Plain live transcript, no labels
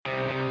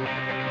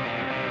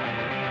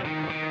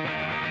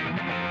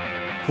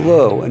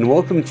Hello, and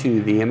welcome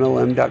to the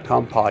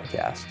MLM.com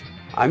podcast.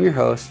 I'm your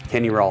host,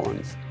 Kenny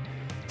Rollins.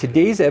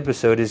 Today's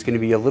episode is going to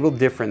be a little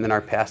different than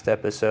our past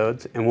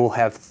episodes, and we'll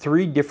have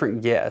three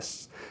different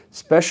guests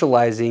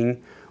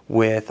specializing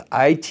with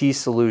IT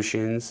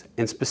solutions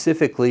and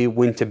specifically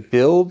when to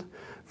build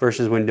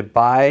versus when to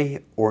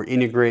buy or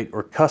integrate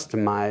or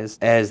customize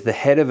as the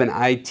head of an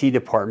IT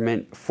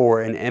department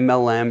for an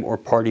MLM or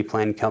party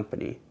plan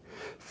company.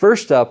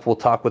 First up, we'll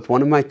talk with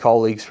one of my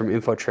colleagues from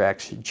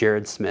InfoTrax,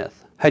 Jared Smith.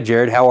 Hi,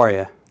 Jared. How are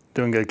you?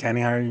 Doing good,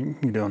 Kenny. How are you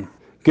doing?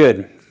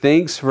 Good.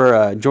 Thanks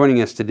for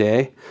joining us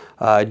today.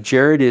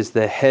 Jared is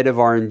the head of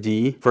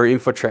R&D for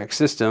InfoTrax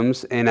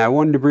Systems, and I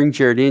wanted to bring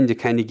Jared in to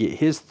kind of get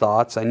his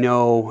thoughts. I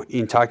know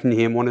in talking to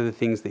him, one of the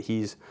things that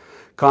he's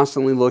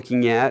constantly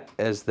looking at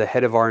as the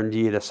head of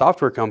R&D at a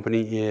software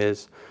company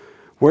is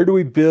where do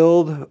we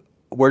build,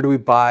 where do we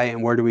buy,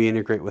 and where do we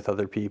integrate with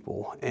other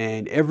people?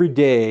 And every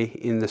day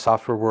in the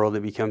software world,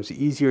 it becomes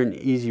easier and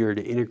easier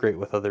to integrate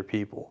with other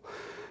people.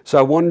 So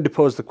I wanted to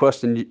pose the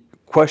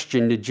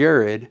question to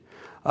Jared.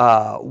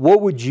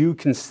 What would you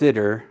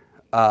consider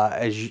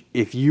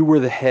if you were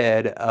the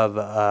head of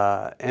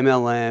a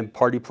MLM,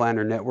 party plan,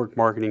 or network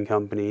marketing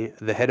company,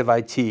 the head of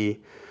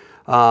IT,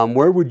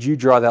 where would you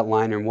draw that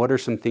line, and what are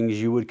some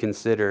things you would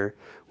consider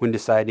when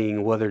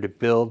deciding whether to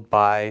build,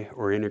 buy,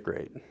 or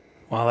integrate?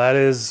 Well, that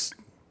is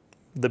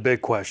the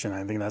big question.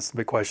 I think that's the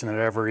big question that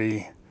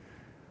every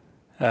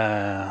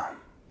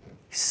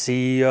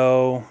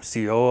CEO,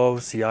 COO,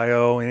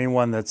 CIO,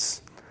 anyone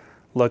that's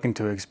looking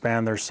to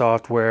expand their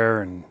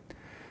software and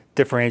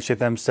differentiate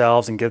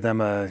themselves and give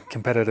them a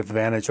competitive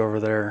advantage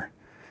over there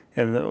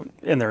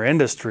in their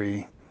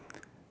industry,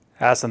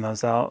 ask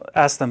themselves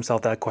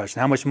that question: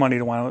 how much money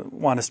do I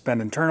want to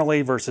spend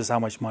internally versus how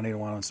much money do I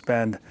want to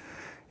spend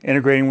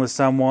integrating with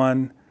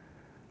someone,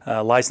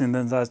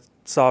 licensing that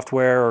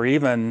software, or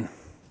even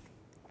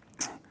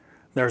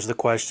there's the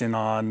question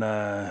on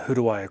who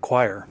do I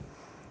acquire?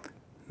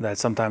 That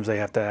sometimes they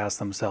have to ask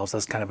themselves.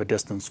 That's kind of a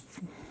distance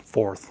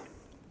forth.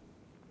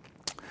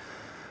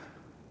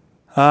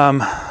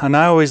 And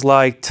I always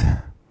liked,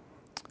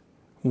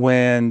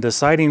 when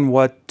deciding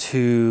what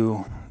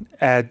to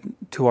add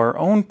to our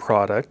own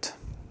product,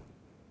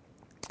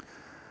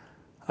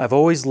 I've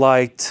always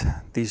liked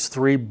these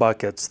three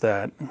buckets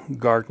that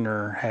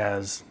Gartner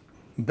has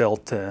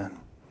built to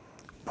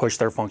push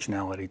their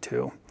functionality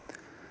to.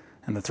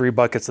 And the three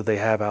buckets that they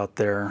have out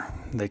there,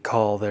 they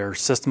call their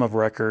system of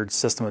record,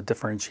 system of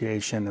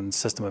differentiation, and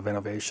system of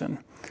innovation.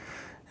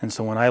 And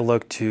so when I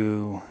look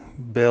to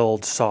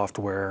build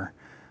software,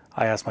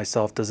 I ask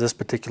myself, does this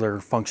particular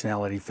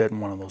functionality fit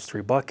in one of those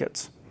three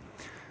buckets?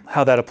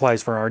 How that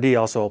applies for R&D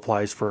also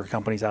applies for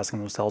companies asking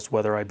themselves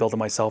whether I build it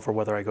myself or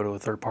whether I go to a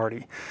third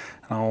party.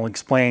 And I'll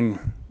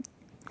explain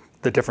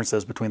the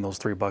differences between those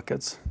three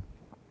buckets.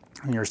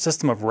 And your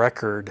system of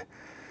record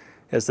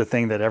is the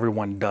thing that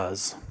everyone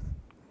does.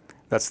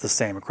 That's the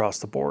same across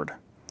the board.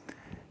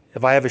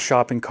 If I have a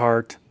shopping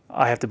cart,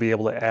 I have to be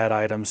able to add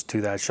items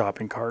to that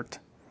shopping cart.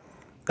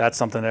 That's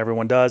something that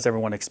everyone does.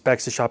 Everyone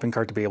expects a shopping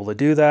cart to be able to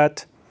do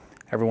that.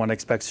 Everyone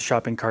expects a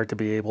shopping cart to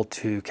be able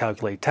to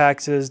calculate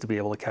taxes, to be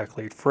able to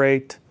calculate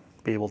freight,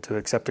 be able to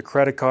accept a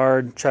credit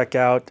card, check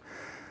out.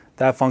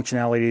 That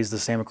functionality is the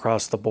same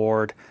across the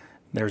board.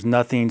 There's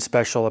nothing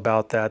special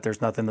about that.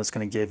 There's nothing that's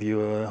going to give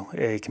you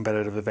a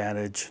competitive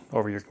advantage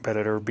over your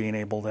competitor being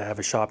able to have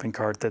a shopping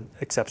cart that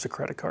accepts a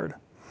credit card.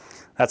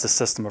 That's a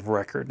system of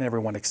record, and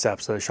everyone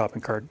accepts that a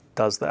shopping cart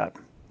does that.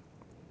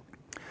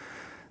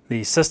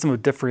 The system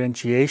of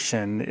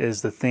differentiation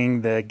is the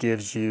thing that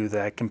gives you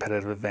that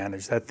competitive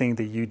advantage, that thing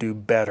that you do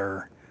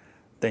better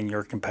than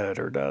your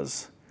competitor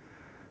does.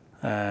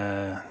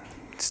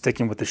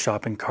 Sticking with the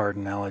shopping cart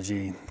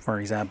analogy, for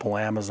example,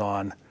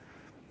 Amazon,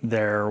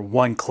 they're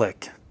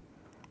one-click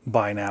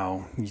buy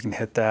now. You can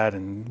hit that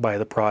and buy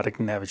the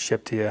product and have it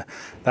shipped to you.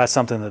 That's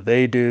something that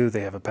they do.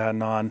 They have a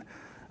patent on.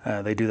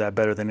 They do that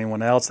better than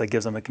anyone else. That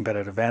gives them a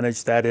competitive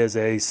advantage. That is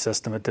a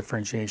system of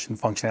differentiation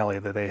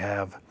functionality that they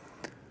have.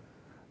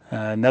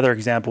 Another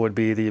example would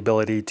be the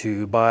ability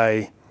to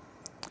buy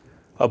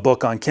a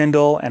book on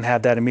Kindle and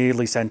have that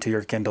immediately sent to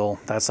your Kindle.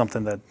 That's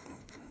something that's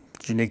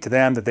unique to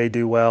them, that they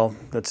do well,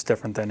 that's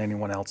different than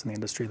anyone else in the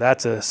industry.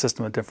 That's a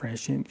system of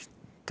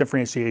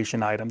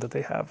differentiation item that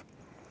they have.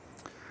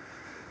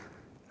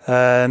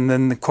 And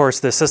then, of course,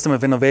 the system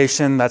of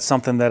innovation, that's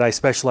something that I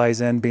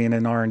specialize in, being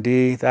in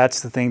R&D. That's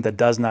the thing that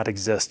does not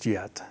exist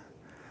yet,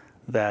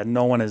 that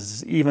no one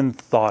has even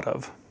thought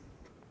of.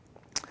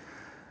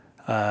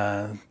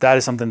 That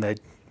is something that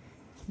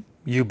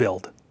you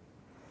build.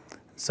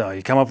 So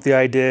you come up with the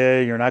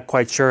idea, you're not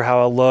quite sure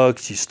how it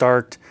looks, you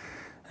start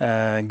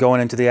going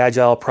into the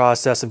agile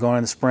process of going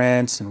into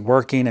sprints and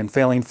working and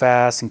failing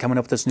fast and coming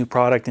up with this new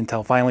product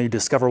until finally you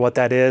discover what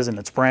that is and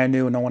it's brand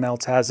new and no one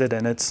else has it,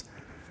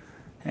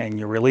 and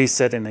you release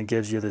it and it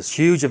gives you this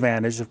huge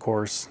advantage. Of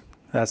course,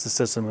 that's the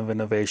system of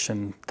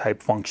innovation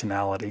type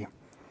functionality.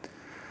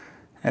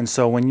 And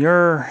so when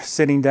you're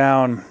sitting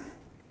down,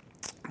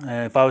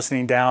 if I was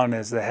sitting down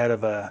as the head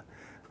of a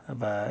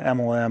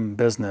MLM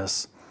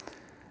business,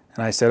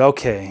 And I said,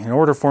 okay, in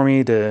order for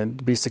me to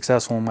be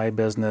successful in my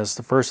business,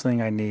 the first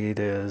thing I need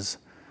is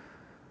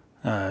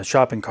a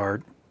shopping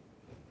cart.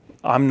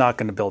 I'm not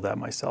going to build that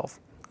myself.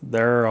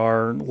 There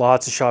are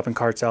lots of shopping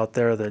carts out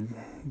there that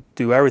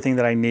do everything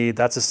that I need.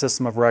 That's a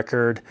system of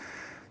record.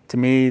 To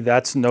me,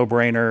 that's a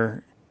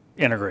no-brainer.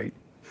 Integrate.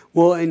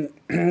 Well, and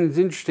it's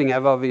interesting.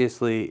 I've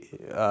obviously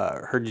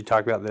heard you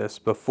talk about this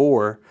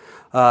before,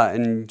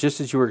 and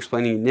just as you were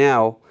explaining it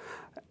now,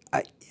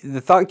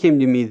 the thought came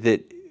to me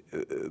that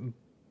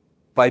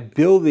by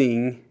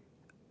building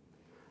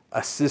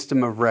a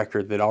system of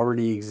record that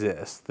already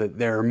exists, that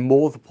there are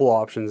multiple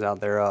options out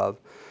there of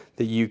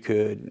that you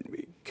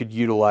could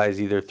utilize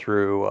either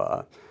through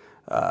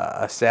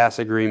a SaaS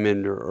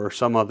agreement or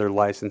some other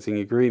licensing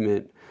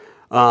agreement,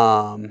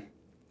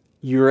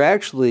 you're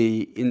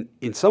actually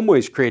in some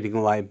ways creating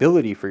a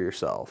liability for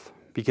yourself,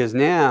 because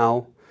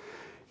now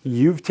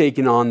you've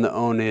taken on the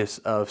onus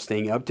of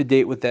staying up to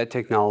date with that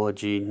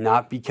technology,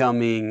 not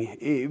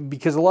becoming,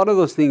 because a lot of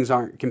those things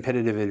aren't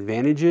competitive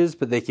advantages,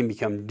 but they can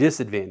become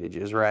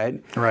disadvantages,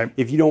 right? Right.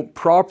 If you don't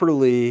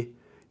properly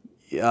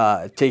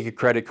take a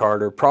credit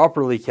card or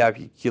properly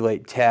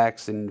calculate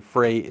tax and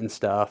freight and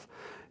stuff,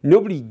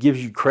 nobody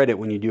gives you credit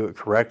when you do it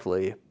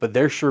correctly, but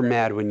they're sure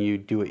mad when you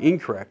do it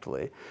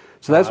incorrectly.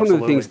 So that's one of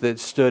the things that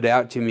stood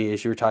out to me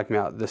as you were talking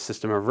about the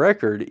system of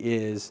record,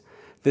 is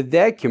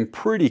that can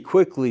pretty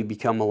quickly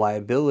become a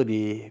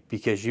liability,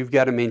 because you've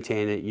got to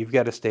maintain it, you've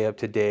got to stay up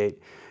to date,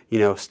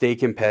 stay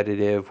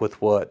competitive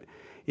with what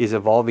is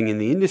evolving in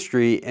the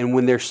industry. And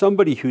when there's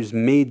somebody who's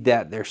made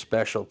that their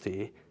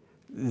specialty,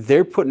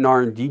 they're putting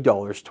R&D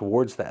dollars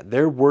towards that.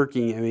 They're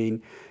working. I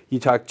mean, you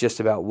talked just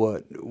about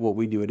what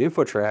we do at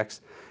InfoTrax.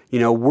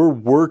 We're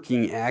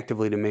working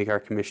actively to make our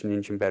commission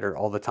engine better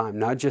all the time,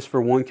 not just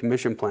for one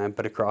commission plan,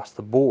 but across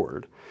the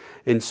board.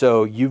 And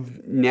so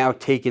you've now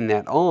taken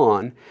that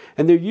on,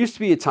 and there used to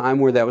be a time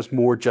where that was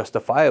more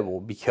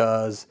justifiable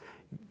because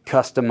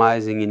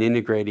customizing and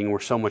integrating were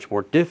so much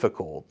more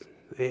difficult.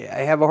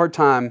 I have a hard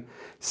time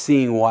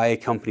seeing why a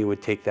company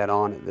would take that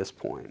on at this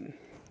point.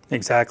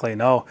 Exactly,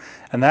 no.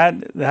 And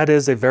that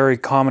is a very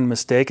common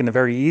mistake, and a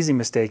very easy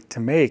mistake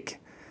to make,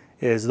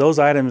 is those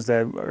items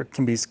that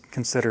can be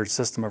considered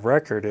system of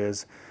record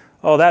is,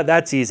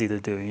 that's easy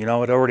to do. It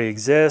already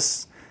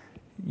exists.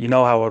 You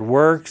know how it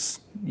works.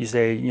 You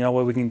say,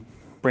 we can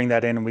bring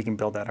that in and we can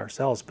build that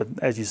ourselves. But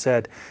as you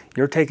said,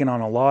 you're taking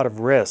on a lot of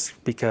risk,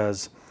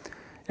 because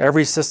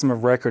every system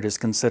of record is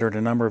considered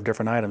a number of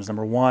different items.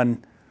 Number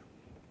one,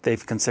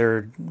 they've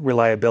considered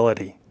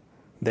reliability.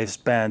 They've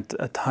spent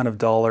a ton of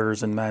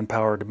dollars and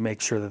manpower to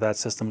make sure that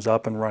system's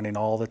up and running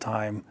all the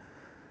time,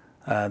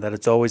 that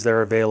it's always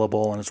there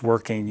available and it's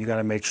working. You got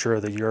to make sure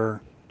that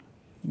you're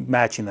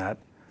matching that.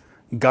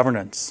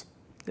 Governance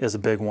is a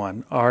big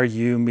one. Are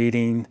you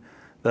meeting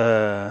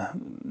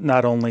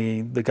not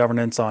only the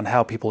governance on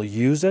how people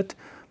use it,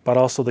 but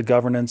also the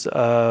governance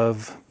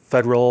of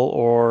federal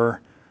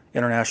or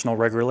international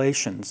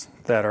regulations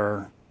that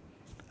are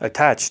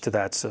attached to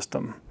that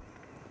system?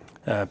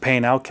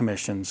 Paying out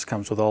commissions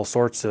comes with all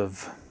sorts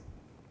of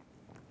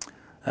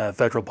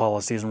federal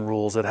policies and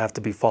rules that have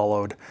to be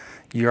followed.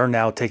 You're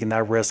now taking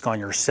that risk on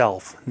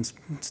yourself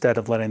instead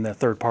of letting the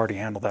third party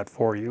handle that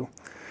for you.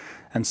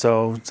 And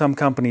so some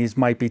companies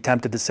might be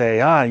tempted to say,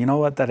 you know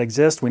what, that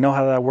exists, we know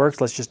how that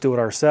works, let's just do it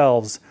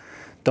ourselves.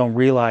 Don't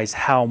realize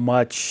how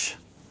much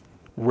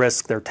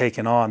risk they're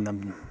taking on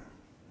them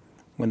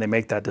when they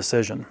make that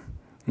decision.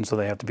 And so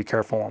they have to be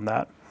careful on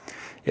that.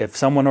 If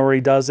someone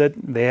already does it,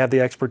 they have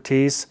the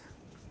expertise,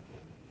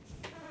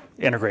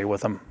 integrate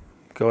with them.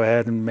 Go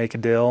ahead and make a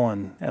deal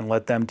and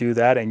let them do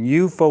that. And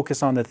you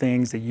focus on the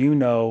things that you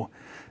know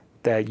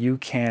that you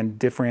can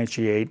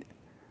differentiate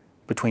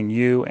between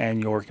you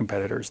and your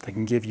competitors. They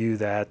can give you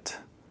that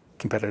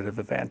competitive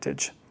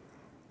advantage.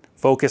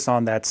 Focus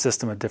on that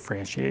system of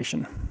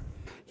differentiation.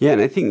 Yeah,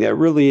 and I think that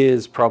really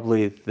is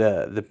probably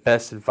the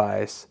best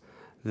advice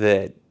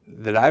that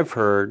I've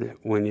heard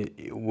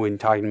when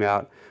talking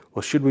about,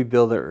 well, should we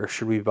build it or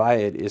should we buy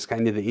it, is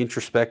kind of the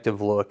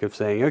introspective look of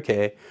saying,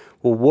 okay,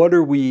 well, what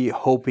are we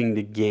hoping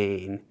to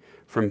gain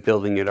from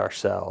building it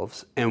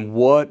ourselves? And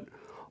what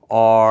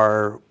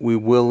are we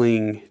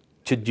willing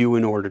to do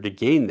in order to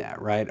gain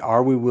that, right?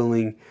 Are we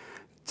willing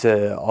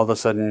to all of a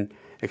sudden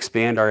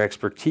expand our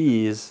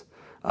expertise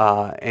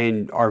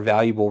and our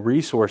valuable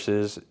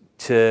resources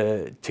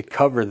to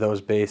cover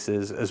those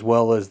bases, as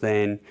well as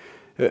then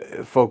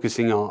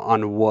focusing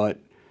on what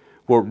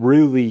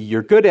really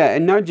you're good at,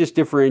 and not just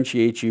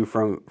differentiate you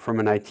from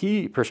an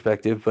IT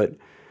perspective, but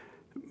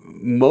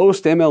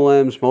most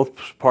MLMs, most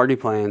party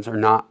plans are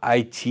not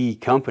IT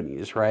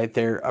companies, right?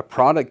 They're a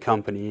product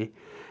company,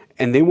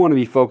 and they want to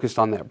be focused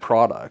on that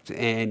product.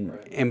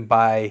 And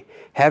by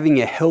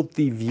having a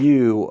healthy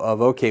view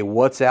of, okay,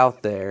 what's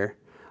out there,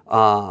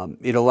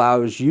 it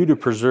allows you to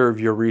preserve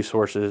your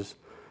resources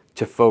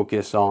to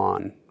focus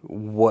on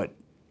what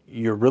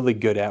you're really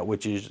good at,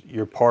 which is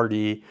your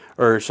product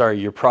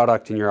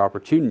and your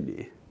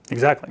opportunity.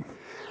 Exactly.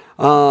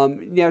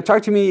 Now,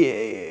 talk to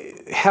me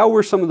how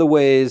were some of the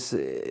ways,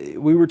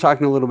 we were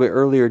talking a little bit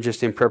earlier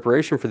just in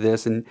preparation for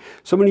this, and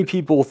so many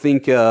people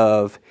think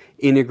of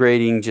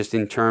integrating just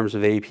in terms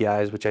of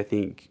APIs, which I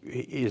think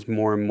is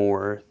more and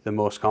more the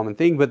most common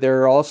thing, but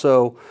there are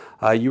also,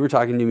 you were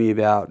talking to me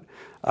about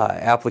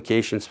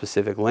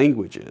application-specific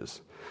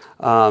languages.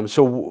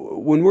 So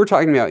when we're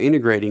talking about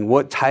integrating,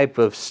 what type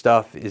of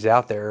stuff is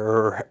out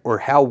there, or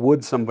how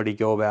would somebody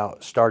go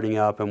about starting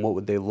up, and what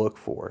would they look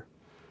for?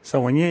 So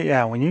when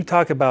you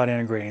talk about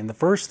integrating, the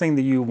first thing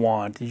that you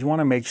want is you want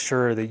to make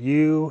sure that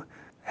you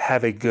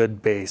have a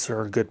good base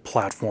or a good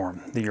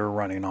platform that you're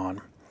running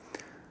on.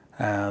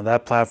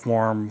 That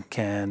platform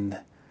can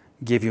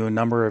give you a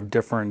number of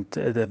different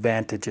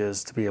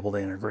advantages to be able to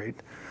integrate.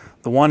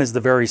 The one is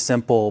the very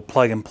simple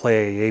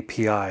plug-and-play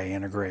API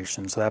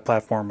integration. So that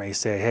platform may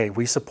say, hey,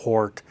 we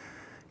support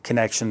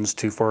connections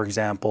to, for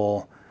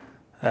example,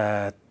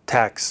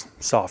 tax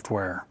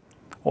software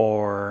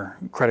or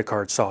credit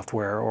card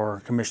software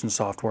or commission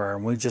software.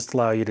 And we just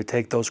allow you to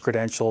take those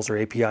credentials or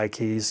API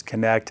keys,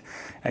 connect,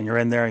 and you're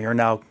in there and you're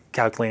now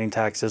calculating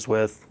taxes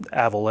with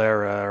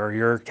Avalara, or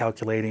you're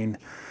calculating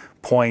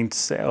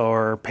points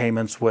or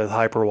payments with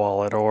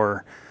Hyperwallet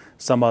or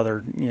some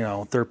other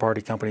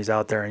third-party companies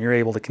out there, and you're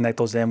able to connect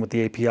those in with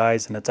the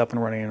APIs, and it's up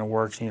and running and it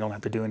works, and you don't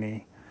have to do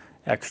any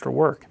extra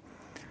work.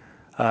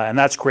 And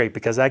that's great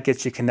because that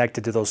gets you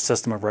connected to those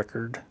system of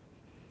record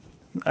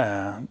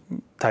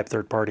type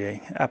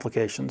third-party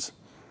applications.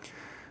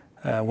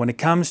 When it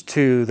comes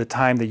to the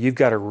time that you've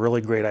got a really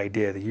great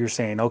idea, that you're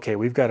saying, okay,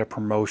 we've got a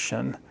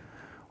promotion,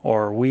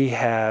 or we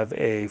have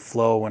a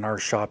flow in our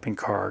shopping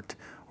cart,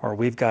 or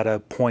we've got a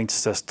point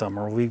system,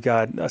 or we've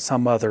got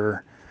some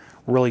other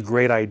really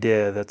great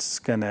idea that's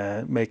going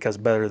to make us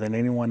better than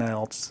anyone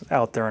else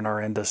out there in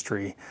our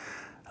industry,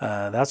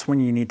 that's when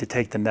you need to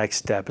take the next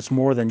step. It's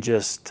more than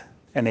just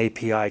an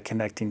API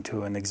connecting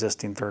to an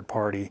existing third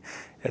party.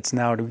 It's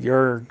now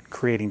you're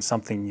creating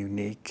something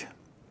unique.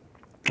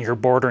 You're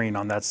bordering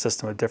on that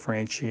system of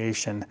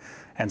differentiation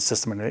and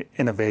system of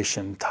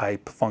innovation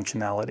type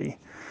functionality.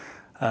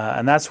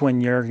 And that's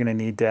when you're going to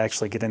need to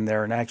actually get in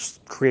there and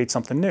actually create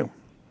something new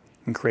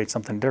and create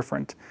something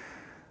different.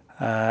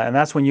 And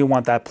that's when you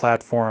want that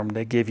platform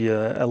to give you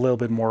a little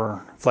bit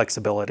more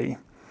flexibility.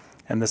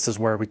 And this is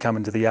where we come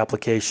into the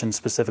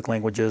application-specific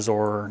languages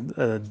or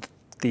the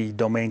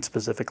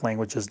domain-specific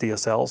languages,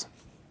 DSLs.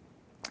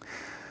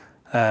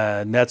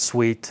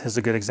 NetSuite is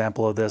a good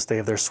example of this. They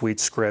have their Suite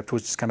script,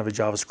 which is kind of a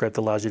JavaScript that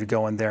allows you to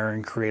go in there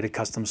and create a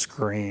custom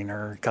screen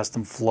or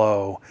custom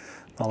flow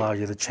that allows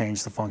you to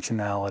change the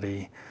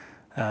functionality.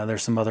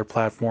 There's some other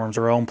platforms.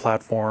 Our own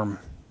platform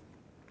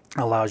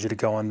allows you to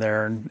go in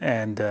there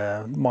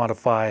and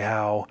modify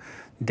how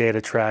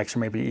data tracks or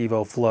maybe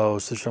Evo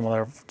flows to some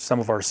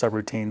of our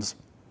subroutines.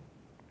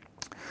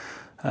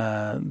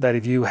 That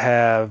if you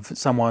have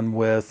someone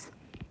with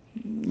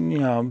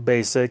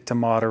basic to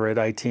moderate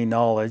IT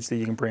knowledge that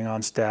you can bring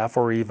on staff,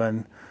 or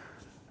even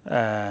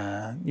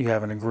you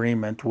have an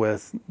agreement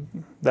with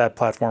that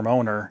platform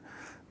owner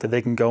that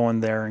they can go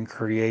in there and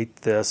create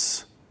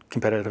this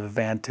competitive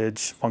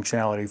advantage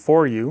functionality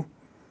for you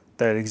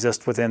that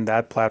exists within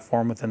that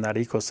platform, within that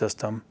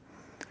ecosystem,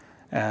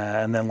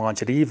 and then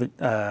launch it,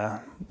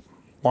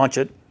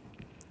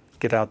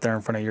 get out there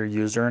in front of your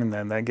user, and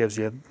then that gives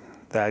you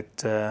that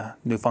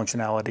new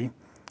functionality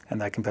and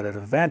that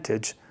competitive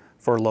advantage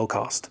for low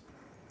cost.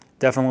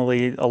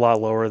 Definitely a lot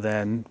lower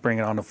than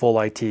bringing on a full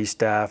IT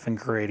staff and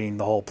creating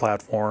the whole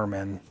platform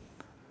and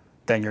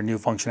then your new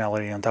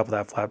functionality on top of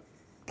that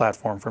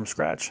platform from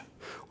scratch.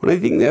 Well, I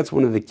think that's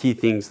one of the key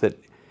things that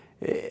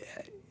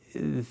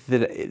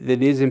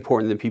is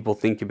important that people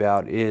think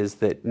about, is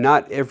that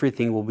not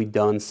everything will be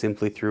done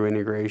simply through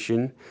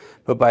integration,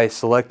 but by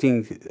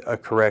selecting a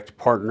correct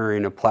partner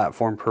in a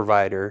platform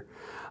provider,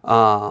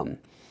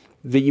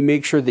 that you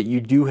make sure that you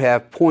do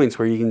have points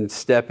where you can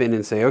step in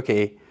and say,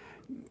 okay,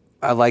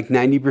 I like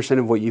 90%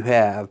 of what you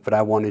have, but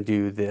I want to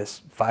do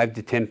this 5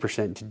 to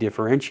 10% to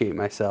differentiate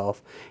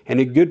myself. And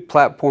a good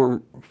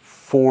platform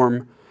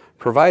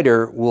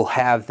provider will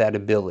have that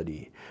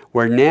ability.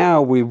 Where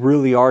now we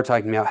really are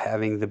talking about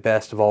having the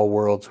best of all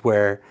worlds,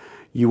 where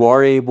you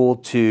are able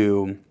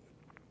to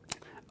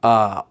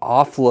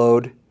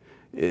offload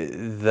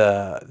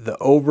the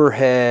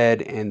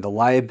overhead and the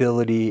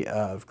liability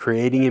of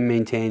creating and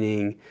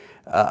maintaining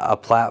a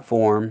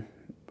platform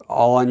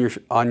all on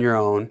your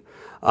own.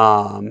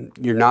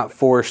 You're not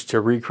forced to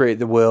recreate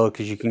the wheel,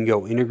 because you can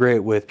go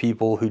integrate with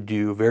people who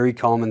do very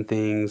common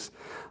things,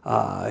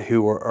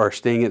 who are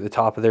staying at the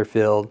top of their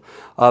field.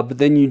 But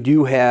then you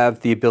do have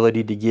the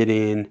ability to get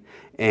in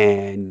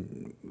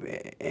and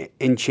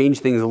change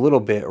things a little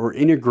bit, or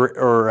integrate,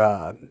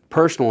 or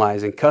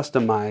personalize and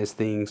customize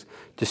things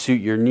to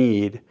suit your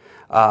need,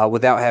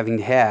 without having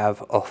to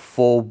have a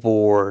full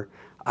bore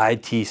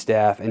IT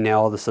staff and now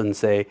all of a sudden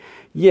say,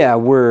 yeah,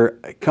 we're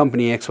a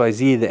company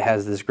XYZ that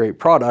has this great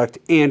product,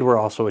 and we're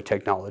also a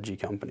technology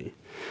company.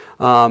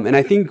 And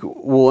I think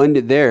we'll end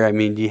it there. I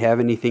mean, do you have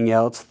anything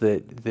else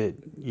that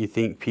you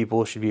think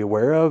people should be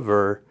aware of,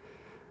 or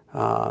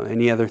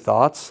any other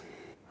thoughts?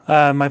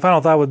 My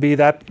final thought would be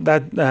that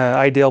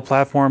ideal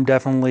platform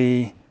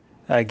definitely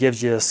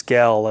gives you a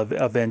scale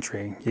of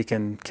entry. You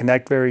can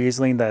connect very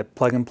easily that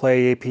plug and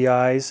play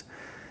APIs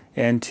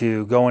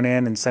into going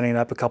in and setting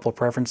up a couple of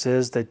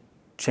preferences that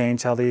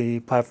change how the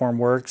platform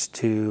works,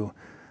 to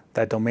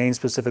that domain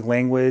specific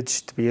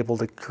language to be able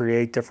to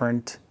create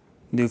different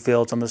new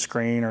fields on the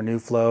screen or new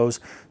flows,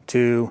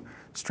 to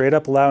straight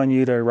up allowing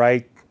you to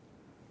write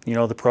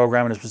the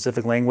program in a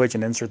specific language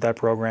and insert that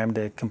program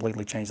to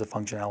completely change the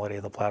functionality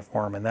of the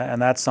platform. And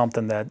that's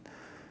something that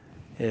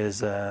is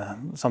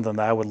something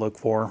that I would look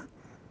for,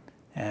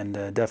 and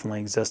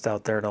definitely exists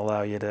out there to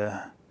allow you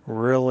to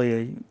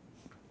really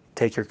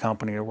take your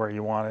company to where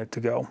you want it to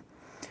go.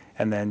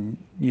 And then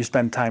you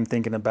spend time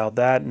thinking about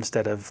that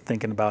instead of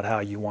thinking about how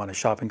you want a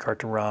shopping cart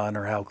to run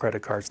or how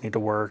credit cards need to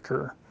work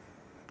or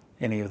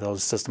any of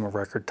those system of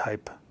record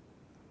type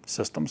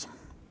systems.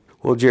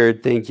 Well,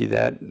 Jared, thank you.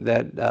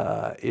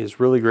 That is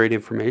really great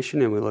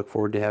information, and we look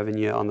forward to having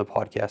you on the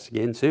podcast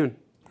again soon.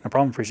 No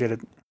problem. Appreciate it.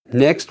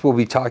 Next, we'll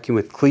be talking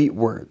with Clete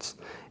Werts,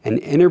 an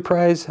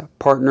enterprise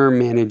partner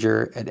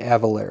manager at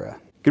Avalara.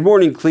 Good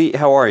morning, Clete.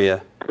 How are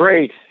you?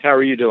 Great. How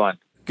are you doing?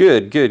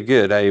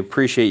 Good. I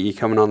appreciate you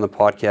coming on the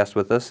podcast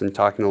with us and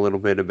talking a little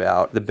bit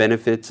about the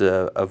benefits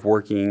of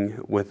working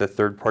with a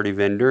third-party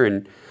vendor.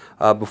 And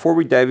before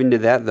we dive into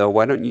that, though,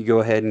 why don't you go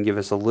ahead and give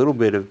us a little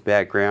bit of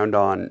background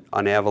on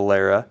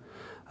Avalara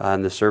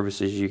and the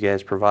services you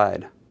guys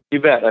provide? You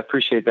bet. I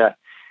appreciate that.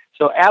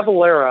 So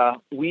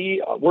Avalara,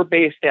 we're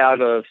based out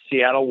of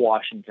Seattle,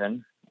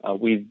 Washington.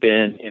 We've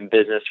been in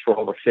business for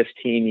over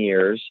 15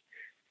 years.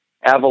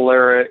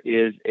 Avalara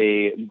is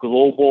a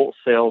global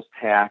sales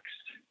tax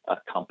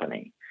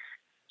company.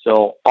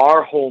 So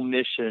our whole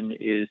mission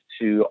is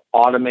to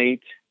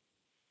automate,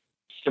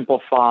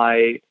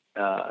 simplify,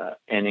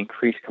 and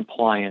increase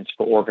compliance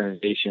for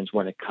organizations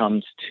when it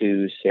comes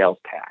to sales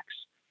tax.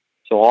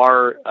 So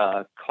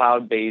our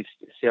cloud-based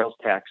sales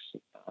tax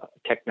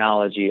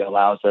technology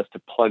allows us to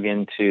plug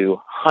into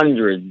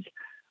hundreds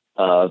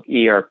of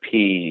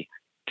ERP,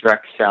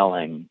 direct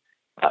selling,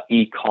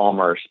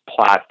 e-commerce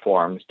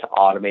platforms to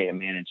automate and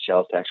manage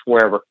sales tax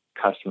wherever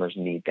customers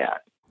need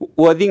that.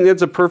 Well, I think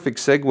that's a perfect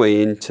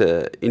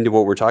segue into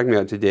what we're talking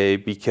about today,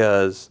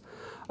 because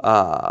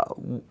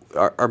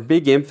our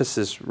big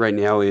emphasis right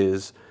now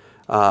is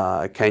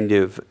kind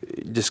of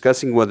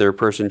discussing whether a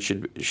person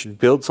should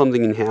build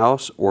something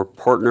in-house or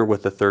partner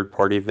with a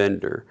third-party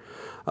vendor.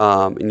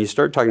 And you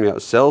start talking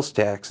about sales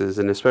taxes,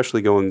 and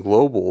especially going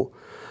global,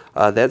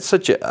 that's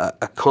such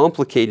a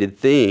complicated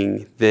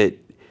thing that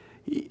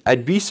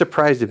I'd be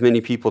surprised if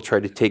many people try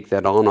to take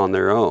that on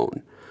their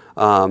own.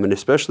 And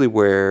especially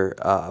where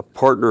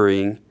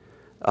partnering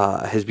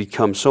has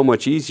become so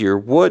much easier.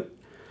 What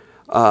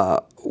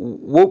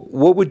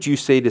would you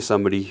say to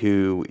somebody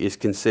who is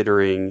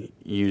considering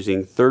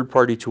using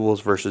third-party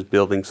tools versus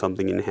building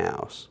something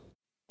in-house?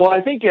 Well,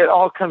 I think it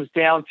all comes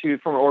down to,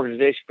 from an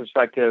organization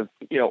perspective,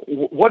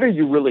 what are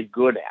you really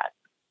good at?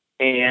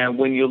 And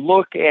when you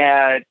look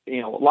at,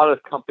 a lot of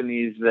the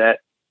companies that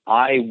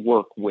I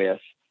work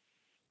with,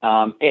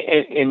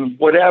 in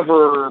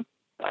whatever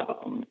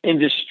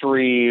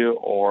industry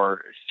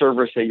or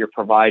service that you're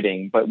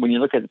providing, but when you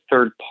look at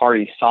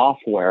third-party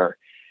software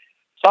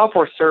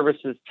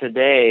services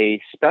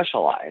today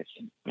specialize.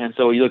 And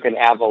so you look at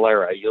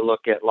Avalara, you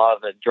look at a lot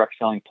of the direct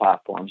selling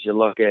platforms, you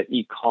look at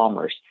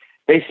e-commerce,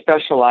 they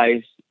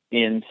specialize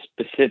in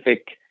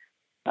specific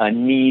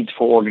needs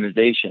for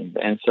organizations.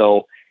 And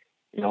so,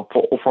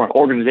 from an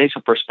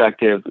organizational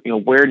perspective,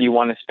 where do you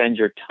want to spend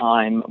your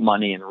time,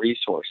 money, and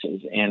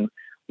resources? And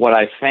what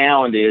I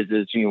found is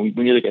when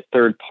you look at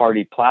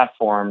third-party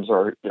platforms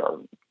or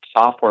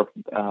software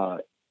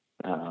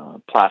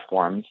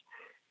platforms,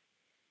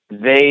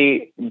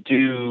 they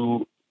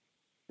do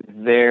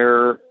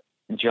their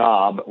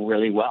job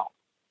really well.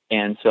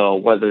 And so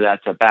whether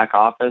that's a back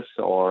office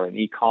or an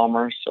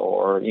e-commerce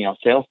or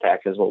sales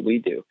tax is what we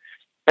do.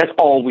 That's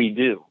all we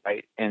do,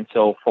 right? And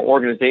so for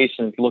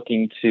organizations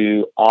looking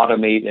to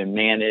automate and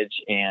manage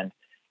and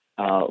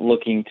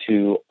looking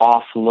to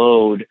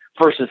offload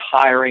versus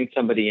hiring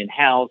somebody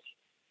in-house,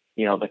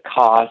 the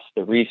cost,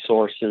 the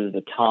resources,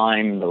 the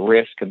time, the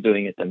risk of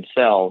doing it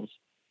themselves,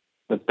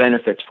 the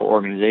benefits for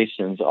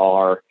organizations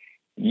are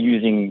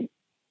using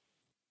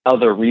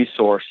other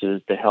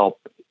resources to help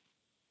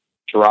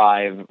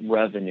drive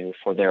revenue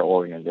for their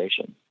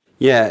organization.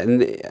 Yeah,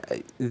 and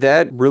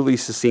that really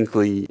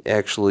succinctly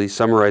actually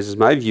summarizes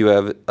my view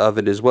of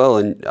it as well.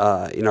 And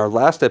in our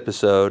last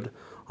episode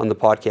on the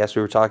podcast,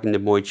 we were talking to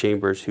Moy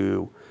Chambers,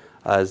 who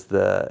is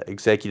the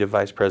Executive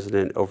Vice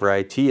President over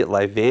IT at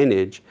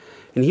LifeVantage,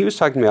 and he was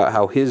talking about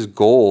how his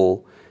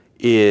goal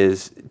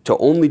is to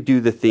only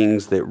do the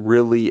things that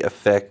really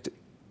affect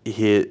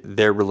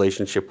their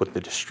relationship with the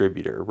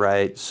distributor,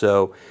 right?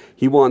 So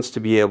he wants to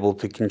be able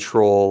to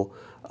control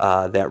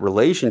that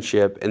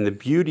relationship, and the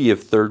beauty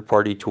of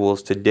third-party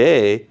tools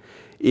today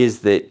is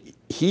that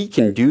he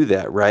can do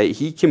that, right?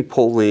 He can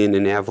pull in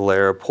an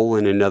Avalara, pull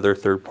in another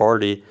third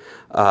party,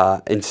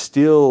 and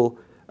still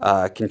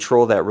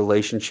control that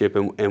relationship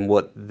and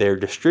what their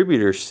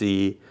distributors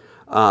see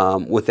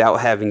without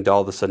having to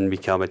all of a sudden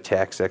become a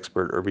tax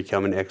expert or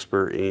become an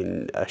expert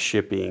in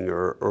shipping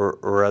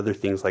or other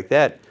things like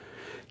that.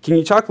 Can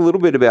you talk a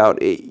little bit about,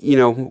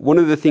 one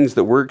of the things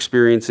that we're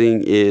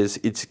experiencing is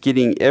it's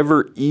getting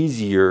ever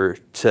easier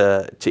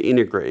to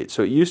integrate.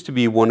 So it used to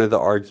be one of the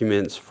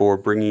arguments for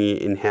bringing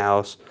it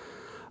in-house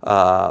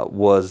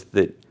was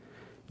that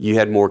you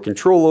had more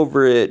control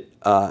over it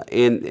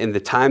and the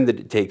time that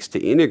it takes to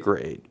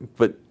integrate.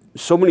 But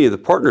so many of the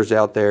partners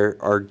out there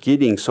are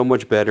getting so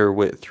much better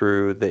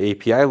through the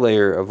API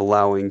layer of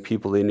allowing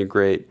people to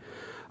integrate.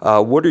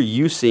 What are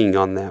you seeing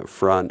on that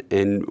front,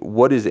 and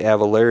what is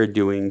Avalara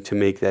doing to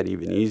make that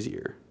even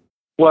easier?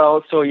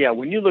 Well, so yeah,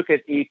 when you look at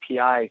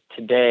API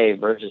today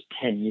versus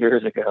 10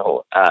 years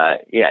ago,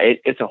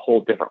 it's a whole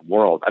different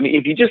world. I mean,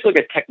 if you just look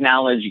at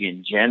technology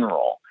in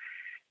general,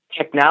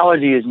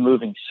 technology is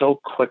moving so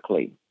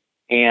quickly.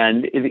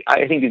 And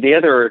I think the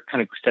other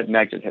kind of step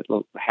back, just a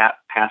little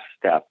past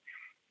step,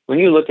 when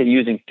you look at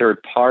using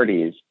third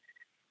parties,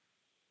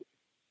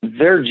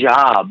 their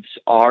jobs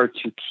are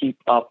to keep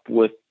up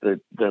with the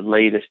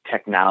latest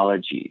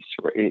technologies.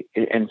 Right?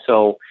 And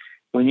so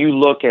when you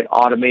look at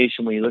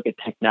automation, when you look at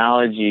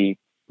technology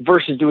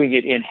versus doing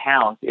it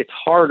in-house, it's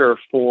harder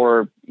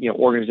for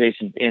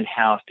organizations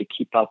in-house to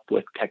keep up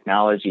with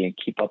technology and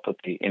keep up with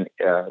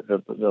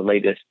the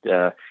latest,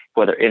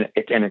 whether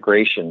it's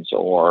integrations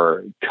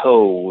or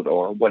code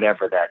or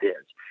whatever that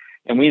is.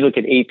 And when you look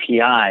at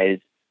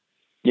APIs,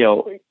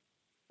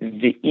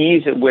 the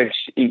ease at which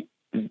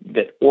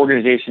that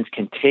organizations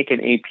can take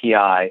an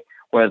API,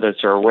 whether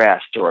it's a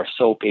REST or a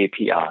SOAP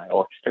API,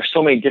 or there's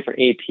so many different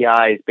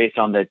APIs based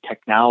on the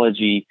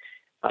technology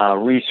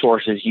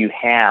resources you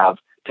have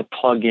to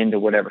plug into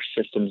whatever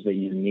systems that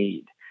you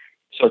need.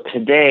 So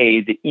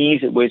today, the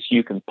ease at which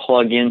you can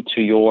plug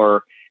into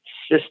your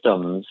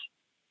systems,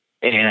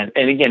 and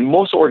again,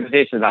 most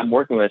organizations I'm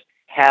working with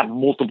have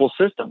multiple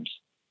systems.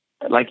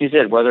 Like you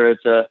said, whether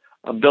it's a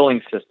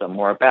billing system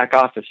or a back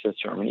office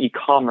system, an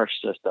e-commerce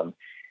system,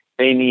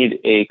 they need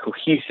a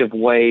cohesive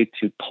way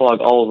to plug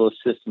all of those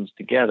systems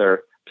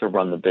together to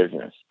run the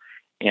business.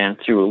 And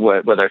through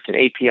whether it's an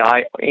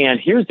API, and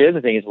here's the other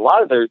thing, is a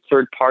lot of their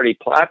third-party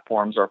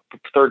platforms or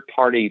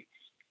third-party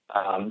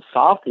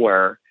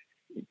software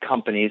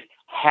companies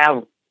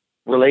have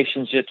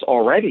relationships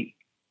already.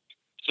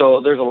 So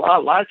there's a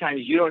lot of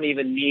times you don't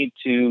even need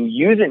to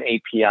use an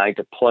API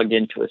to plug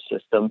into a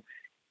system.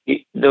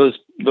 Those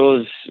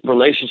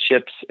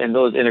relationships and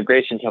those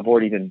integrations have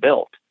already been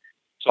built.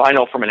 So I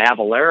know from an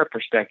Avalara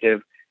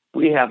perspective,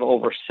 we have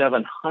over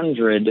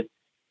 700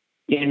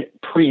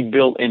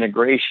 pre-built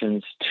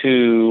integrations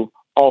to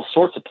all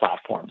sorts of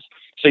platforms.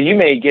 So you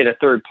may get a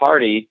third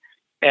party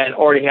and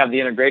already have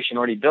the integration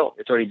already built.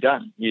 It's already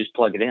done. You just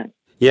plug it in.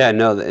 Yeah,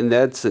 no, and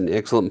that's an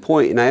excellent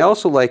point. And I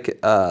also like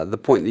the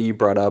point that you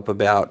brought up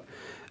about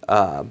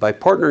by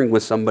partnering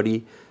with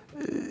somebody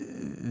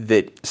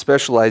that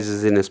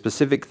specializes in a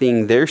specific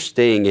thing, they're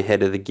staying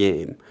ahead of the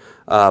game,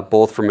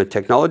 both from a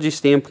technology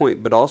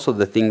standpoint, but also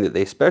the thing that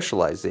they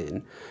specialize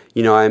in.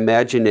 I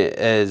imagine it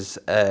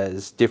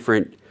as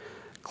different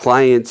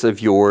clients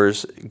of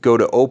yours go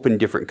to open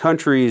different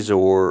countries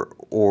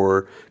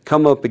or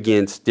come up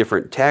against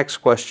different tax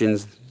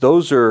questions.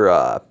 Those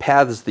are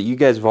paths that you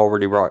guys have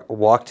already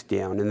walked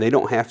down, and they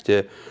don't have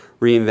to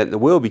reinvent the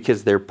wheel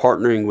because they're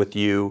partnering with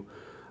you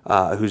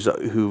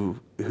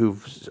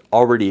who've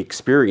already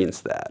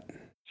experienced that.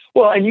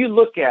 Well, and you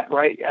look at,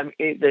 right,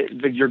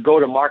 your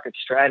go-to-market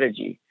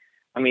strategy.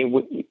 I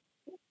mean,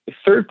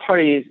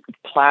 third-party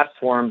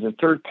platforms and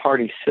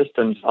third-party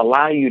systems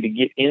allow you to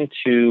get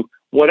into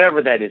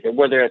whatever that is,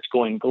 whether it's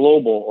going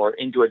global or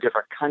into a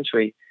different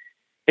country.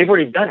 They've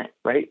already done it,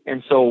 right?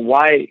 And so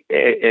why,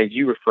 as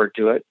you referred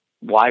to it,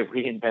 why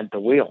reinvent the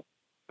wheel,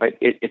 right?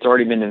 It's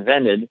already been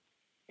invented.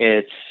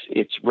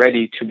 It's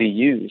ready to be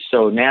used.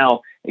 So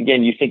now,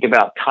 again, you think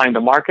about time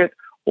to market,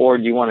 or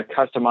do you want to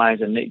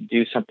customize and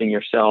do something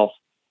yourself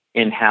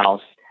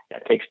in-house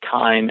that takes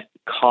time,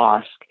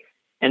 cost,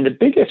 and the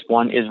biggest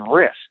one is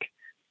risk.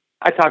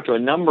 I talked to a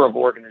number of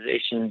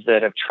organizations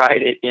that have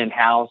tried it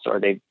in-house,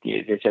 or they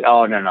said,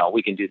 "Oh, no,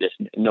 we can do this,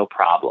 no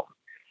problem."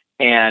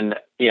 And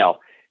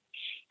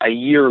a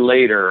year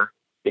later,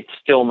 it's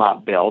still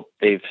not built.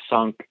 They've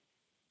sunk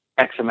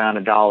X amount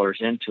of dollars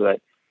into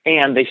it,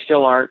 and they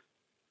still aren't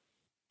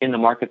in the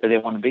market that they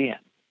want to be in.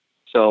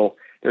 So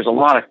there's a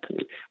lot of,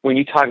 when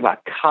you talk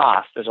about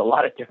cost, there's a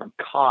lot of different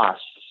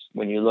costs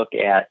when you look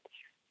at,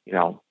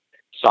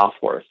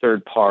 software,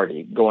 third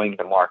party, going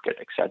to market,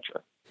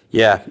 etc.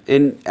 Yeah,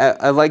 and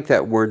I like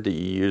that word that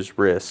you use,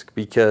 risk,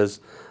 because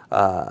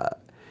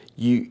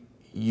you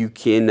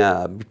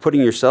can be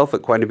putting yourself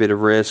at quite a bit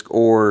of risk,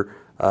 or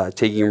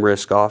taking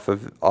risk off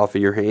of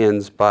your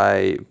hands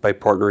by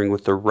partnering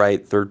with the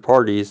right third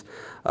parties,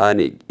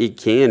 and it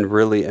can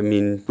really. I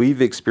mean,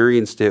 we've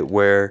experienced it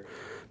where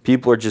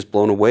people are just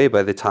blown away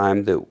by the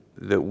time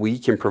that we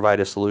can provide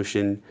a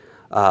solution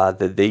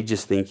that they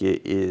just think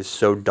it is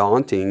so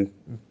daunting,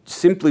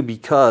 simply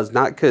because,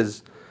 not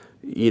because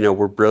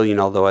we're brilliant,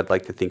 although I'd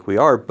like to think we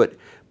are, but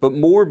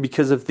more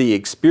because of the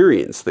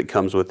experience that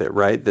comes with it,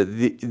 right?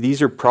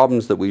 These are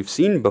problems that we've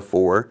seen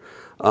before,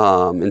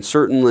 and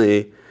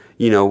certainly,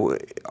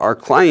 our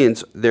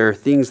clients, there are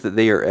things that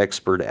they are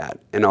expert at,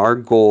 and our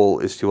goal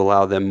is to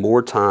allow them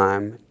more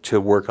time to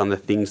work on the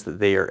things that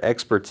they are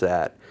experts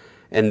at,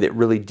 and that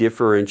really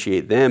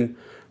differentiate them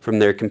from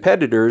their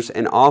competitors,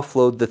 and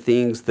offload the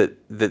things that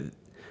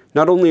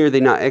not only are they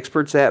not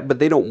experts at, but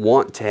they don't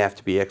want to have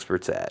to be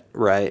experts at,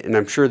 right? And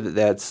I'm sure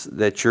that's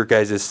your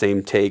guys'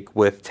 same take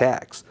with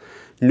tax.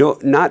 No,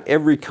 not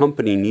every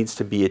company needs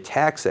to be a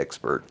tax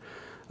expert.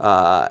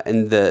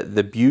 And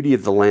the beauty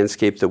of the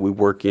landscape that we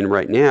work in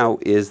right now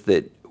is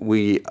that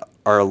we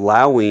are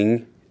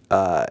allowing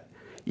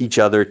each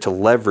other to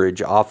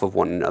leverage off of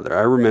one another.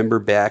 I remember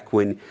back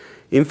when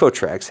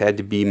InfoTrax had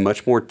to be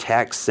much more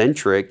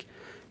tax-centric,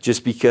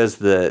 just because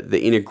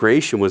the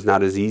integration was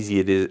not as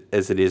easy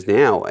as it is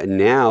now. And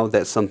now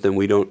that's something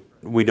we don't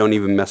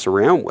even mess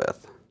around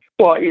with.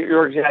 Well,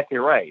 you're exactly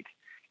right.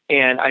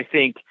 And I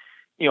think,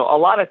 a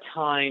lot of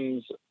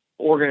times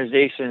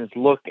organizations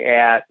look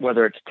at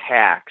whether it's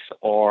tax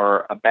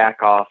or a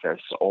back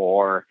office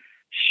or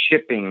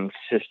shipping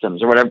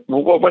systems or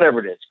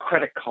whatever it is,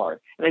 credit card.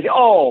 And they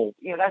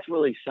say, that's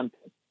really simple.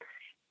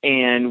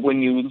 And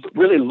when you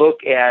really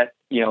look at,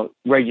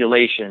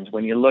 regulations,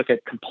 when you look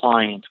at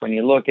compliance, when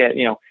you look at,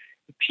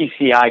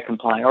 PCI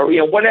compliance or,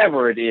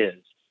 whatever it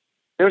is,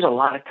 there's a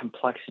lot of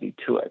complexity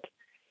to it.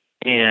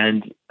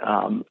 And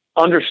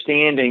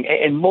understanding,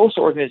 and most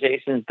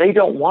organizations, they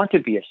don't want to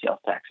be a sales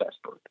tax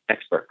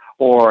expert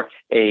or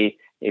a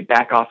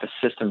back office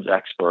systems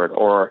expert,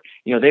 or,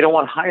 they don't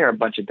want to hire a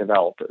bunch of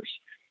developers.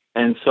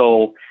 And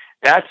so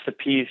that's the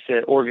piece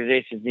that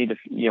organizations need to,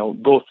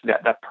 go through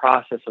that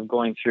process of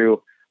going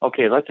through.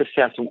 Okay, let's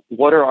assess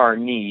what are our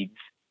needs.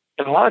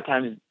 And a lot of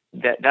times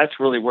that's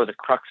really where the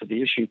crux of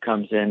the issue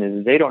comes in,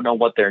 is they don't know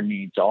what their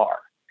needs are,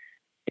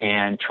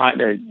 and trying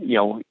to,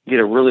 get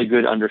a really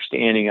good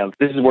understanding of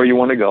this is where you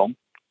want to go.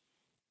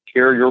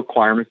 Here are your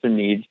requirements and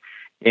needs,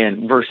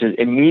 and versus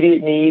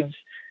immediate needs,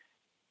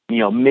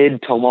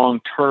 mid to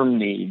long-term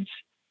needs,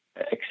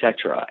 et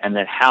cetera. And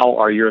then how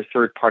are your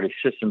third-party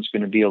systems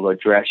going to be able to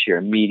address your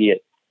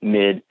immediate,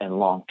 mid, and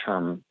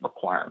long-term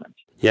requirements?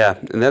 Yeah,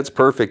 and that's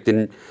perfect.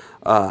 And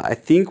I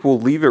think we'll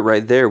leave it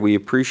right there. We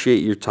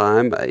appreciate your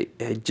time. I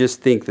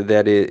just think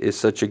that is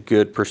such a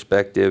good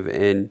perspective,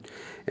 and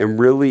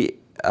really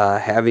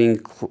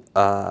having,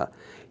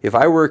 if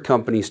I were a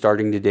company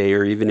starting today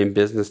or even in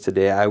business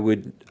today, I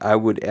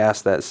would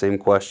ask that same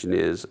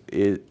question: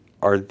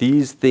 are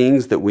these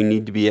things that we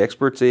need to be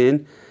experts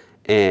in,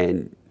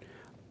 and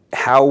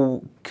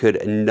how could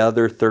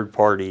another third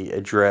party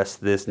address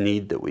this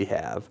need that we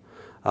have?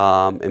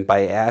 And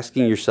by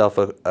asking yourself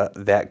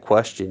that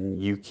question,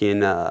 you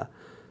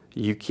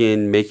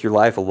can make your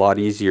life a lot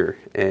easier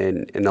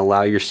and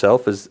allow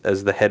yourself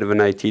as the head of an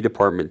IT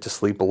department to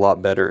sleep a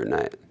lot better at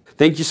night.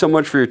 Thank you so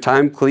much for your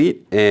time,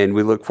 Clete, and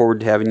we look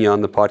forward to having you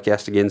on the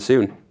podcast again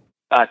soon.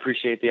 I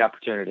appreciate the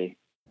opportunity.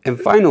 And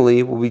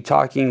finally, we'll be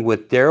talking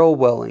with Darrel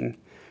Welling,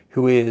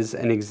 who is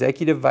an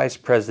Executive Vice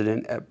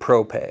President at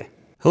ProPay.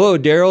 Hello,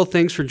 Darrel.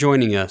 Thanks for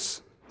joining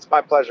us. It's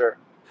my pleasure.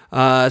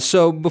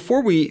 So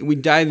before we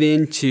dive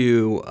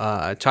into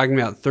talking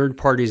about third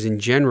parties in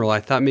general,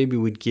 I thought maybe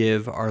we'd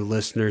give our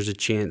listeners a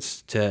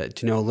chance to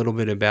know a little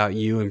bit about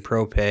you and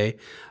ProPay.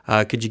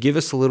 Could you give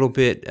us a little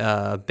bit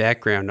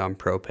background on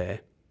ProPay?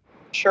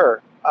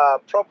 Sure.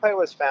 ProPay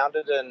was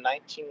founded in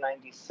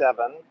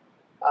 1997,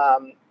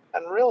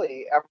 and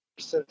really ever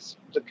since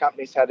the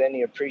company's had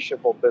any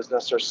appreciable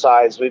business or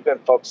size, we've been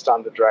focused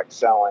on the direct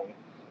selling.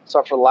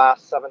 So for the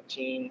last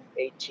 17,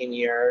 18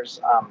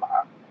 years,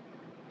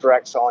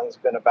 direct selling has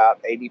been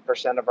about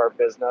 80% of our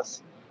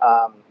business,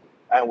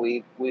 and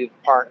we've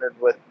partnered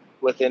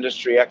with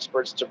industry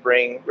experts to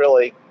bring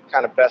really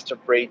kind of best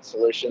of breed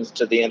solutions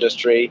to the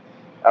industry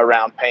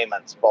around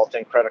payments, both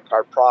in credit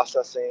card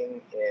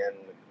processing, in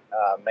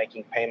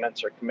making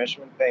payments or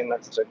commission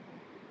payments to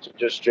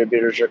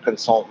distributors or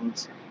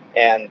consultants,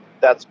 and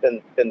that's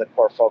been the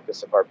core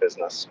focus of our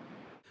business.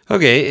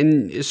 Okay,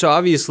 and so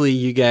obviously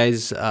you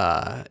guys,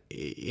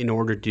 in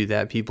order to do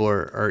that, people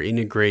are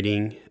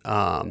integrating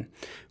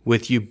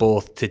with you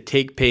both to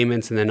take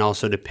payments and then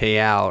also to pay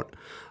out.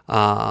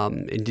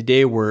 And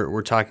today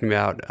we're talking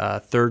about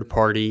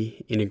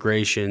third-party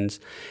integrations.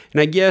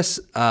 And I guess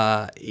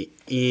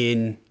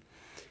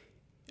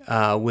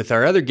with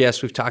our other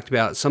guests, we've talked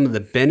about some of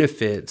the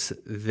benefits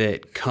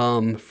that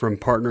come from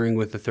partnering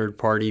with a third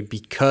party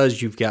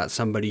because you've got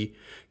somebody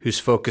who's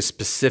focused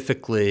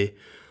specifically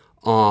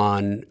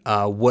on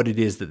what it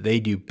is that they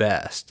do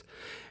best.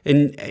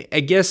 And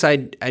I guess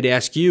I'd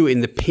ask you,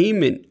 in the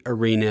payment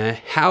arena,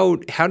 how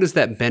does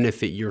that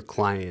benefit your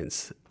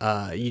clients?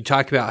 You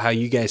talk about how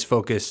you guys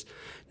focus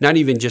not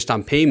even just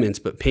on payments,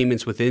 but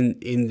payments within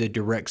the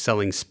direct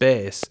selling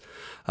space.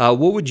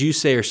 What would you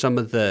say are some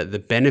of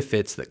the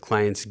benefits that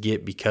clients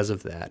get because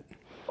of that?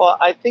 Well,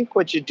 I think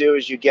what you do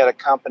is you get a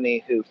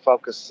company who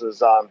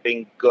focuses on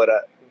being good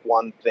at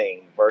one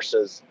thing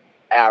versus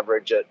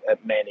average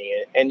at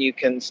many, and you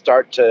can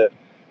start to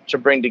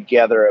bring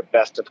together a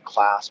best of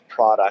class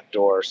product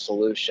or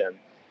solution.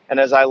 And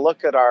as I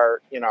look at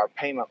our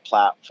payment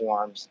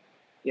platforms,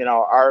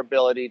 our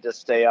ability to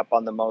stay up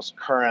on the most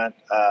current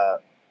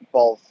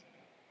both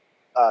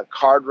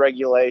card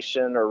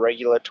regulation or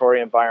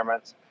regulatory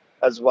environments,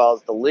 as well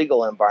as the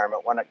legal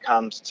environment when it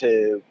comes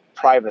to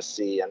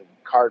privacy and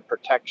card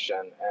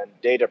protection and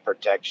data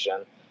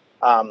protection,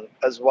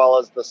 as well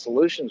as the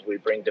solutions we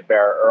bring to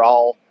bear, are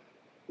all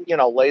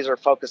laser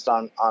focused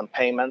on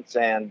payments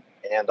and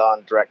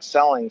on direct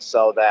selling,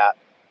 so that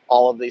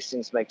all of these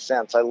things make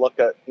sense. I look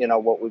at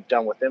what we've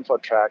done with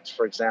InfoTrax,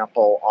 for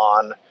example,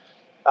 on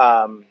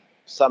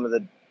some of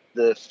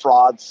the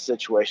fraud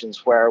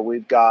situations where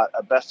we've got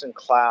a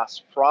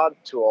best-in-class fraud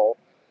tool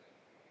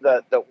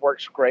that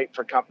works great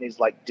for companies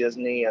like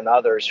Disney and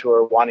others who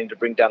are wanting to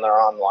bring down their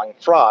online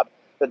fraud.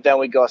 But then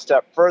we go a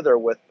step further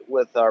with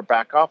our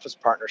back office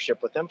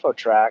partnership with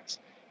InfoTrax,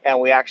 and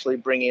we actually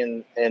bring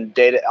in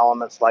data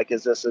elements like,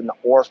 is this an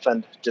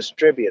orphaned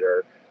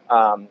distributor?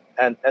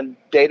 And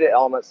data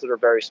elements that are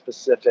very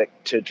specific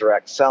to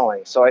direct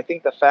selling. So I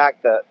think the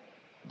fact that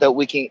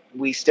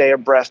we stay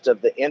abreast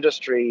of the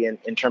industry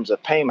in terms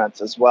of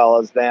payments, as well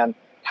as then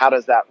how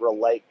does that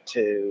relate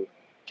to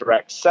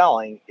direct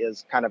selling,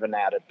 is kind of an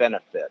added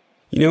benefit.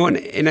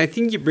 And I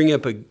think you bring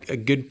up a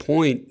good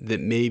point that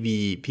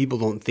maybe people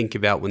don't think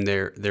about when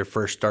they're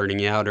first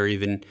starting out, or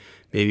even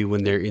maybe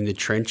when they're in the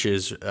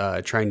trenches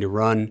trying to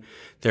run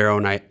their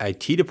own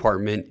IT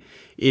department,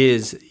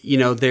 is,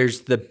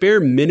 there's the bare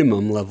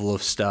minimum level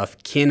of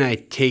stuff. Can I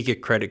take a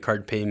credit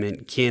card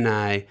payment? Can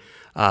I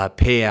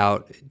pay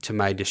out to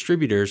my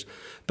distributors?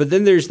 But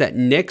then there's that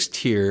next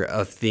tier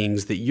of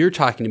things that you're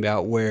talking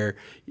about where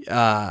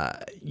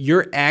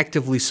you're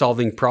actively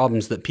solving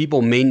problems that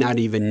people may not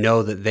even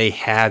know that they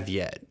have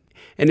yet.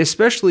 And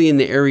especially in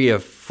the area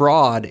of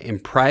fraud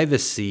and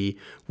privacy,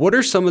 what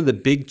are some of the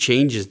big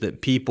changes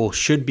that people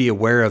should be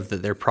aware of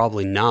that they're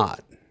probably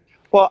not?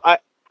 Well,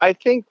 I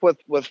think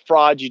with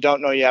fraud, you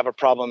don't know you have a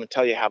problem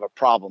until you have a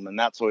problem, and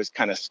that's always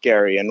kind of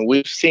scary. And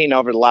we've seen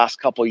over the last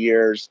couple of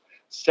years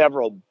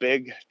several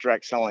big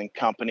direct selling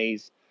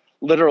companies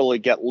literally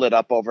get lit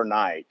up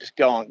overnight,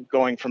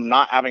 going from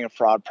not having a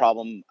fraud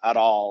problem at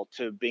all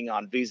to being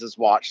on Visa's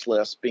watch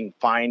list, being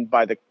fined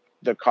by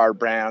the card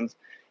brands,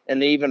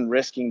 and even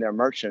risking their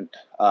merchant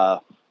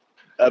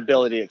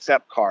ability to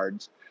accept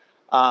cards.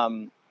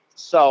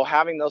 So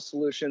having those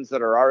solutions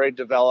that are already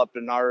developed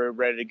and already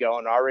ready to go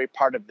and already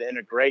part of the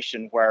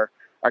integration where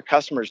our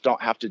customers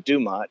don't have to do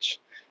much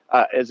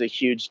is a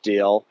huge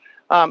deal.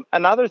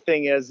 Another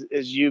thing is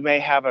you may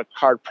have a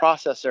card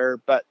processor,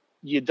 but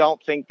you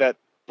don't think that,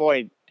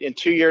 boy, in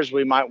 2 years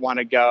we might want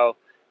to go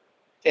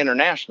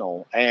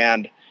international.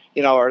 And,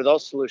 are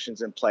those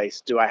solutions in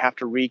place? Do I have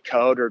to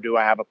recode, or do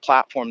I have a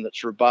platform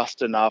that's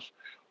robust enough,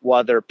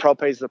 whether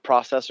ProPay is the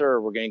processor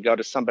or we're going to go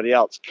to somebody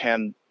else?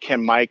 Can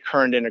my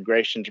current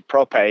integration to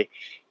ProPay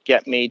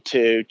get me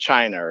to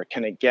China, or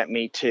can it get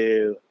me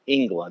to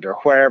England, or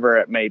wherever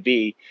it may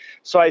be?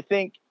 So I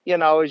think,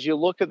 as you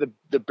look at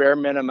the bare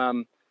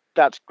minimum,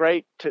 that's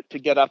great to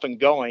get up and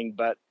going,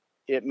 but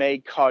it may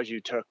cause you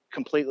to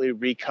completely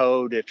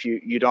recode if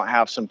you don't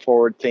have some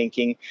forward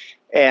thinking.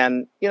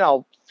 And,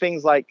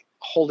 things like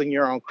holding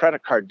your own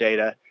credit card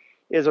data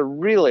is a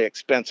really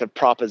expensive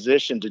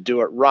proposition to do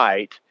it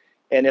right.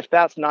 And if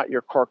that's not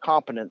your core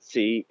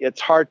competency,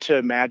 it's hard to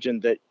imagine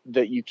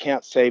that you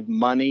can't save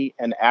money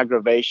and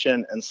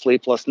aggravation and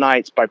sleepless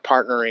nights by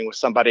partnering with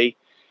somebody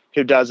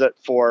who does it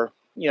for,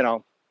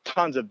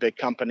 tons of big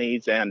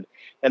companies, and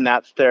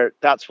that's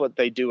what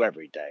they do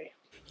every day.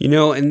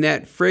 And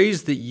that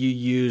phrase that you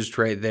used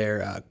right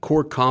there,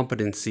 core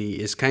competency,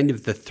 is kind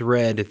of the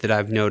thread that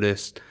I've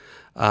noticed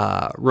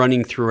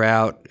running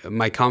throughout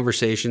my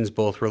conversations,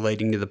 both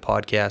relating to the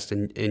podcast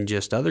and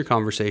just other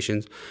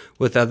conversations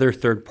with other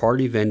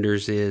third-party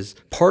vendors. Is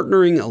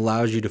partnering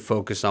allows you to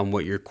focus on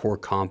what your core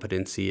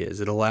competency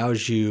is. It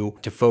allows you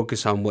to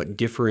focus on what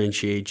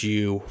differentiates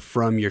you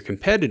from your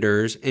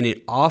competitors, and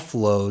it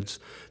offloads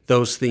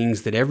those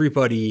things that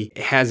everybody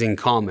has in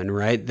common,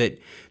 right? That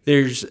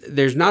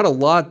there's not a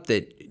lot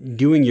that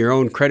doing your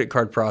own credit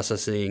card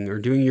processing or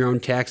doing your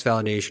own tax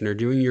validation or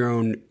doing your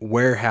own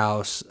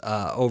warehouse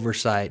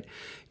oversight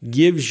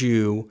gives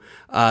you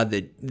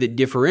that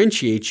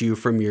differentiates you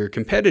from your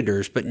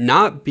competitors. But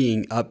not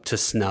being up to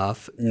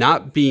snuff,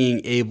 not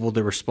being able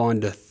to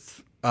respond to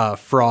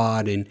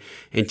fraud and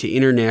to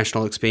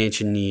international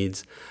expansion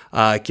needs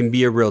can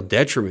be a real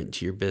detriment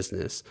to your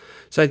business.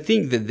 So I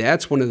think that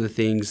that's one of the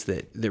things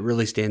that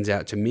really stands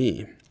out to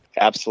me.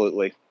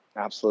 Absolutely.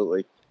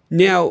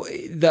 Now,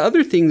 the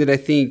other thing that I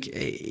think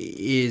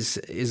is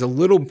a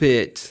little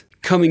bit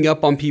coming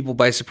up on people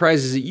by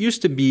surprise is it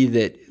used to be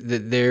that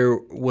there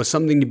was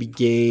something to be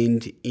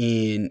gained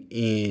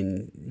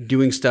in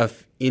doing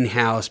stuff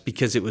in-house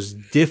because it was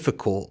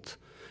difficult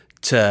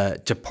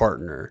to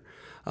partner.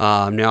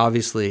 Now,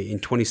 obviously, in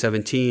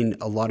 2017,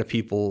 a lot of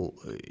people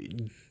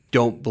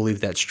don't believe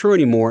that's true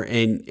anymore.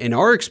 And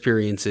our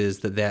experience is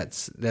that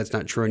that's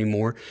not true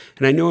anymore.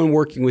 And I know in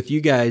working with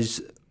you guys,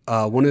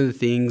 one of the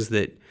things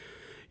that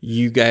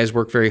you guys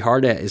work very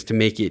hard at is to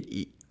make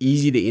it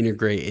easy to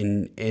integrate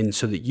and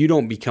so that you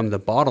don't become the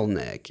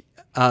bottleneck.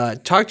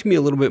 Talk to me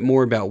a little bit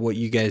more about what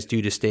you guys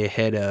do to stay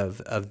ahead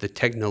of the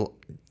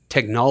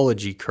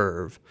technology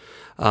curve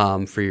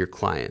for your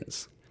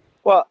clients.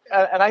 Well,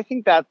 and I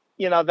think that,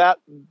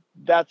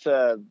 that's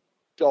a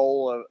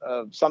goal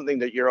of something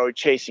that you're always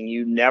chasing.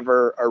 You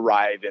never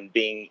arrive in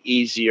being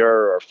easier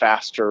or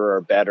faster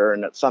or better.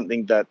 And it's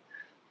something that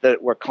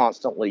we're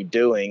constantly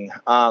doing.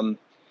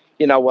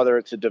 Whether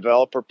it's a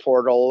developer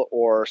portal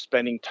or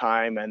spending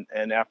time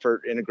and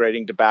effort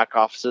integrating to back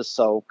offices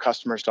so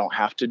customers don't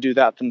have to do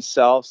that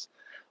themselves.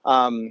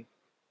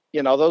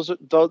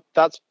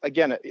 That's,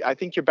 again, I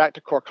think you're back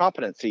to core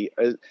competency.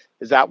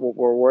 Is that what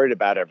we're worried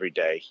about every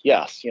day?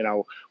 Yes.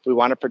 We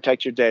want to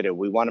protect your data.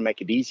 We want to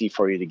make it easy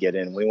for you to get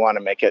in. We want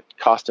to make it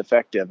cost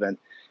effective.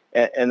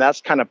 And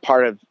that's kind of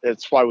part of,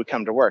 it's why we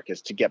come to work,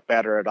 is to get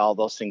better at all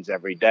those things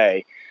every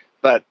day.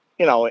 But,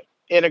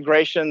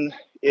 integration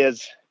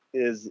is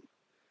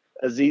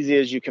as easy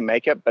as you can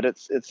make it, but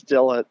it's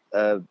still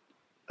a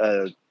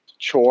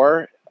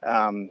chore.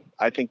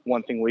 I think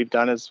one thing we've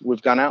done is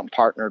we've gone out and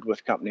partnered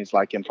with companies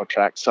like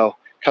InfoTrax, so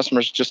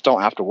customers just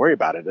don't have to worry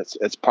about it.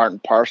 It's part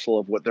and parcel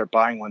of what they're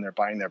buying when they're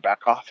buying their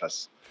back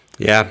office.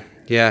 Yeah.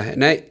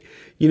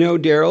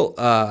 And Darrel,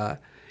 I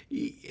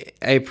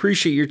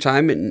appreciate your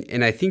time,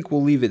 and I think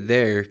we'll leave it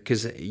there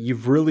because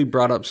you've really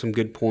brought up some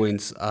good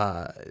points.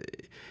 And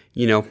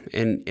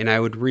I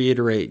would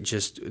reiterate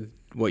just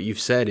what you've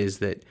said is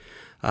that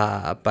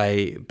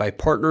by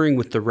partnering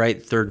with the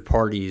right third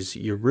parties,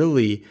 you're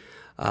really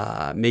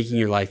making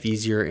your life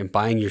easier and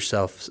buying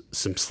yourself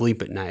some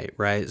sleep at night,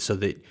 right? So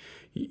that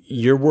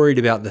you're worried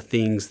about the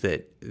things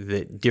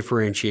that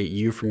differentiate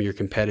you from your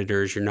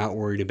competitors. You're not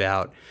worried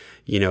about,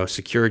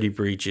 security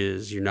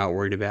breaches. You're not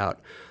worried about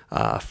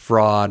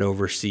fraud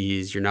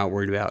overseas. You're not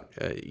worried about,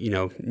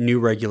 new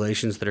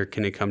regulations that are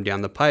going to come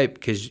down the pipe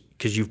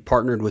because you've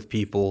partnered with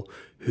people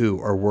who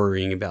are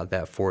worrying about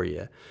that for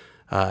you.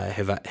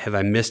 Have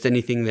I missed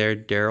anything there,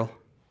 Darrel?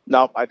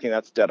 No, I think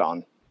that's dead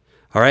on.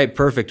 All right,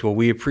 perfect. Well,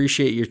 we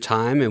appreciate your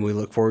time, and we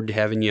look forward to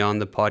having you on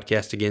the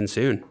podcast again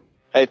soon.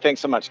 Hey,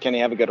 thanks so much, Kenny.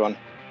 Have a good one.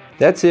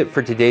 That's it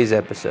for today's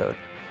episode.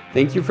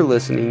 Thank you for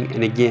listening,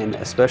 and again,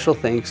 a special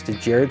thanks to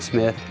Jared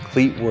Smith,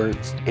 Clete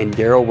Werts, and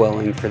Darrel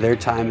Welling for their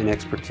time and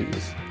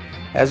expertise.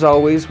 As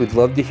always, we'd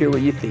love to hear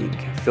what you think.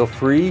 Feel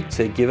free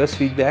to give us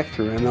feedback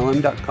through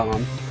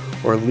MLM.com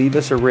or leave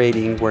us a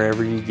rating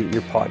wherever you get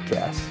your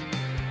podcasts.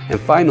 And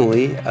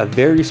finally, a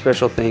very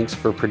special thanks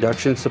for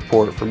production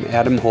support from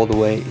Adam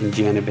Holdaway and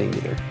Jana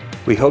Bangater.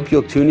 We hope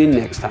you'll tune in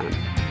next time.